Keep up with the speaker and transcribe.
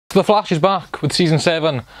The Flash is back with season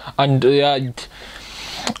 7, and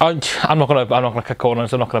I'm not gonna cut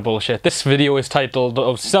corners. I'm not gonna bullshit. This video is titled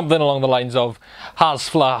of something along the lines of, has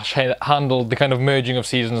Flash handled the kind of merging of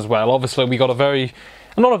seasons well? Obviously, we got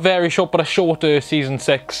not a very short, but a shorter season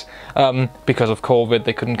 6 because of COVID.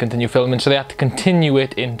 They couldn't continue filming, so they had to continue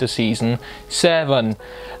it into season 7.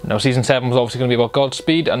 Now, season 7 was obviously going to be about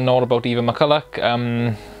Godspeed and not about Eva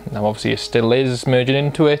McCulloch. Now, obviously, it still is merging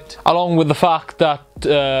into it, along with the fact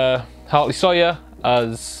that Hartley Sawyer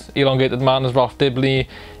as Elongated Man as Ralph Dibley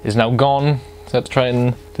is now gone. So I have to try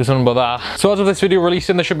and do something about that. So as of this video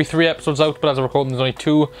releasing, there should be 3 episodes out, but as I'm recording, there's only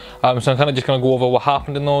 2. So I'm kind of just going to go over what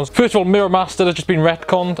happened in those. First of all, Mirror Master has just been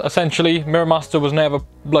retconned, essentially. Mirror Master was never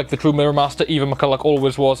like the true Mirror Master. Eva McCulloch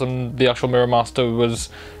always was, and the actual Mirror Master was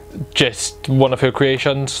just one of her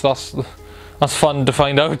creations. That's fun to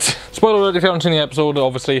find out. Spoiler alert if you haven't seen the episode,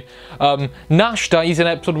 obviously. Nash dies in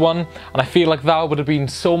episode 1, and I feel like that would have been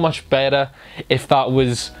so much better if that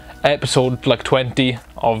was episode like 20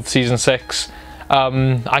 of season 6.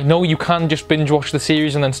 I know you can just binge watch the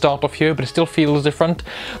series and then start off here, but it still feels different.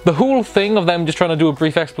 The whole thing of them just trying to do a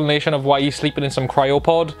brief explanation of why he's sleeping in some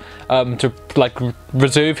cryopod to like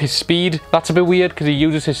reserve his speed, that's a bit weird because he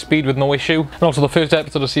uses his speed with no issue. And also the first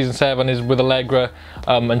episode of season 7 is with Allegra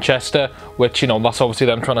and Chester, which, you know, that's obviously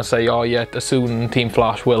them trying to say, oh yeah, soon Team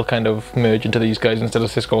Flash will kind of merge into these guys instead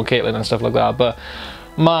of Cisco and Caitlin and stuff like that. But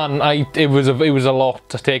man, it was a lot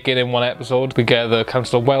to take in one episode. We get the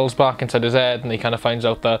Council of Wells back inside his head, and he kind of finds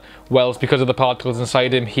out that Wells, because of the particles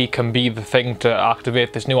inside him, he can be the thing to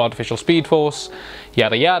activate this new artificial speed force,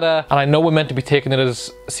 yada yada. And I know we're meant to be taking it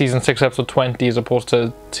as season 6 episode 20 as opposed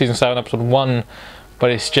to season 7 episode 1,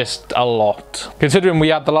 but it's just a lot. Considering we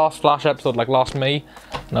had the last Flash episode like last May,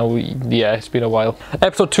 now yeah, it's been a while.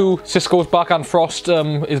 Episode 2, Cisco's back and Frost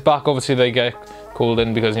is back. Obviously they get called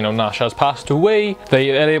in because, you know, Nash has passed away.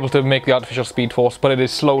 They are able to make the artificial speed force, but it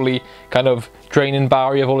is slowly kind of draining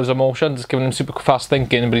Barry of all his emotions. It's giving him super fast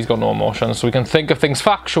thinking, but he's got no emotions. So we can think of things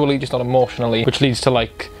factually, just not emotionally, which leads to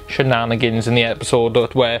like shenanigans in the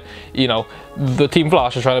episode where, you know, the Team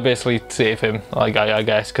Flash is trying to basically save him, like, I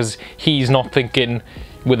guess, because he's not thinking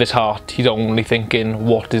with his heart, he's only thinking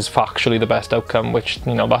what is factually the best outcome, which,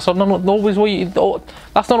 you know, that's not always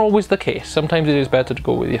that's not always the case. Sometimes it is better to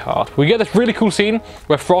go with your heart. We get this really cool scene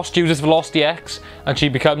where Frost uses Velocity X and she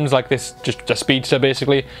becomes like this, just a speedster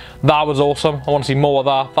basically. That was awesome. I want to see more of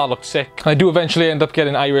that. That looked sick. I do eventually end up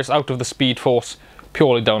getting Iris out of the Speed Force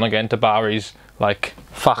purely down again to Barry's like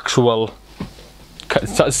factual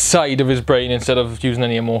side of his brain instead of using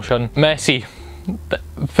any emotion. Messy. The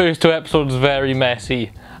first 2 episodes very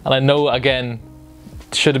messy, and I know again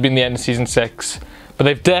should have been the end of season 6, but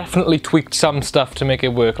they've definitely tweaked some stuff to make it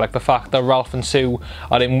work, like the fact that Ralph and Sue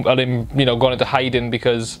are in you know, gone into hiding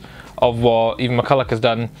because of what even McCulloch has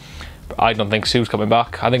done. I don't think Sue's coming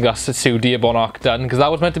back. I think that's the Sue Dearborn arc done, because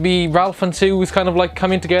that was meant to be Ralph and Sue's kind of like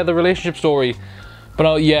coming together relationship story.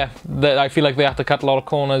 But yeah, I feel like they had to cut a lot of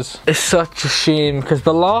corners. It's such a shame, because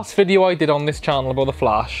the last video I did on this channel about The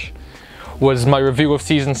Flash was my review of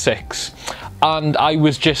season 6, and I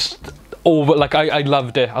was just over, like, I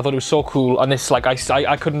loved it. I thought it was so cool, and it's like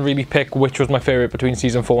I couldn't really pick which was my favourite between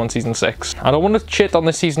season 4 and season 6. I don't want to shit on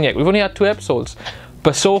this season yet. We've only had 2 episodes,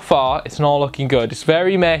 but so far it's not looking good. It's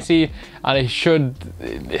very messy, and it should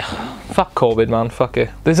fuck COVID, man, fuck it.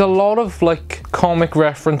 There's a lot of like comic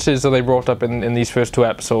references that they brought up in these first 2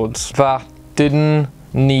 episodes that didn't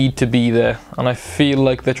need to be there, and I feel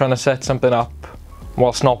like they're trying to set something up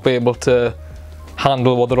whilst not be able to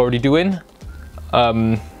handle what they're already doing.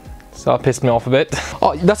 So that pissed me off a bit.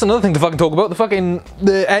 Oh, that's another thing to fucking talk about.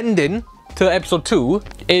 The ending to episode 2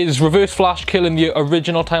 is Reverse Flash killing the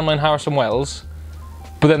original timeline Harrison Wells,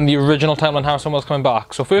 but then the original timeline Harrison Wells coming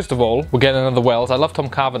back. So first of all, we're getting another Wells. I love Tom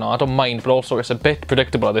Cavanaugh, I don't mind, but also it's a bit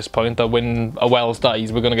predictable at this point that when a Wells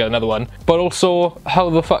dies, we're gonna get another one. But also, how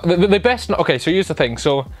the fuck, the best, okay, so here's the thing,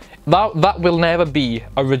 so that will never be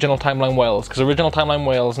original timeline Wells, because original timeline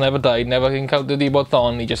Wells never died, never encountered Ebot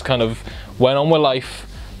Thawne. He just kind of went on with life,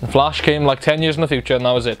 and Flash came like 10 years in the future, and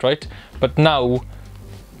that was it, right? But now,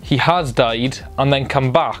 he has died and then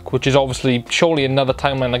come back, which is obviously surely another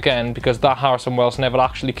timeline again, because that Harrison Wells never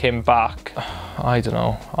actually came back. I don't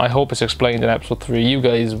know. I hope it's explained in episode 3. You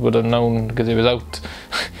guys would have known because it was out.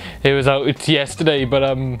 It was out yesterday, but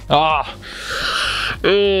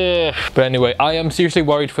but anyway, I am seriously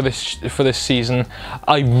worried for this season.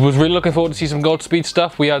 I was really looking forward to see some Godspeed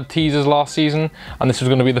stuff. We had teasers last season, and this was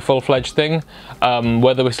going to be the full-fledged thing.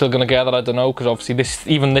 Whether we're still going to get that, I don't know, because obviously this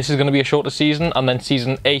is going to be a shorter season, and then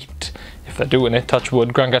season 8, if they're doing it, touch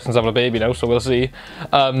wood, Grant Gustin's having a baby now, so we'll see,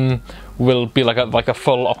 will be like a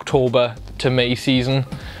full October to May season.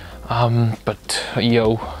 But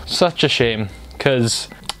yo, such a shame, because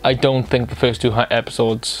I don't think the first 2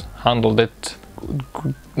 episodes handled it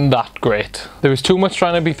that great. There was too much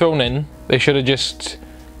trying to be thrown in. They should have just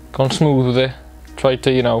gone smooth with it. Tried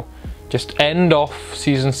to, you know, just end off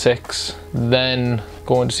season 6, then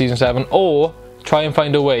go into season 7, or try and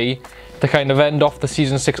find a way to kind of end off the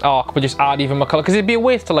season 6 arc, but just add Eva McCulloch, because it'd be a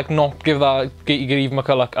waste to like not give Eva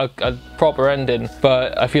McCulloch a proper ending.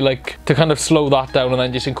 But I feel like to kind of slow that down and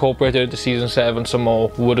then just incorporate it into season 7 some more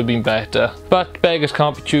would have been better. But beggars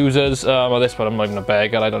can't be choosers. Well, this one I'm not even a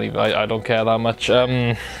beggar. I don't care that much.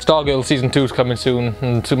 Stargirl season 2 is coming soon,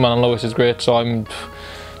 and Superman and Lois is great, so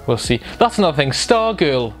we'll see. That's another thing.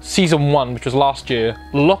 Stargirl season 1, which was last year,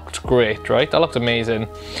 looked great, right? That looked amazing.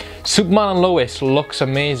 Superman and Lois looks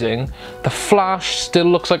amazing. The Flash still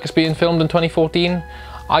looks like it's being filmed in 2014.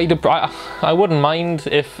 I wouldn't mind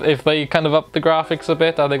if they kind of upped the graphics a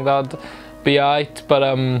bit. I think that'd be alright, but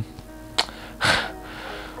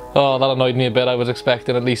oh, that annoyed me a bit. I was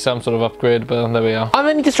expecting at least some sort of upgrade, but there we are. And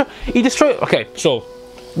then he destroyed. Okay, so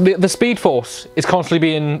the Speed Force is constantly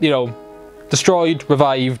being, you know, destroyed,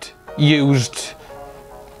 revived, used,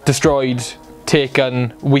 destroyed,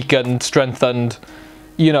 taken, weakened, strengthened.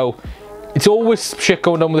 You know, it's always shit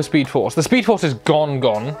going on with the Speed Force. The Speed Force is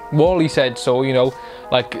gone. Wally said so, you know.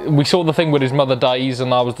 Like, we saw the thing where his mother dies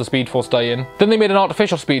and that was the Speed Force dying. Then they made an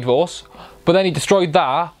artificial Speed Force, but then he destroyed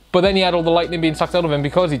that. But then he had all the lightning being sucked out of him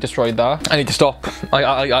because he destroyed that. I need to stop.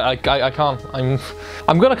 I can't.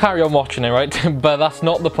 I'm gonna carry on watching it, right? But that's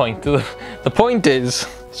not the point. The point is,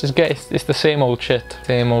 it's the same old shit.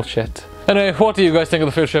 Same old shit. Anyway, what do you guys think of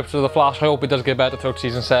the first episode of The Flash? I hope it does get better throughout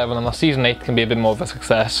season 7 and that season 8 can be a bit more of a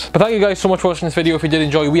success. But thank you guys so much for watching this video. If you did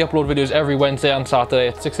enjoy, we upload videos every Wednesday and Saturday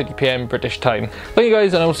at 6:30 PM British time. Thank you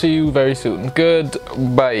guys, and I'll see you very soon.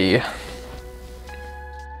 Goodbye.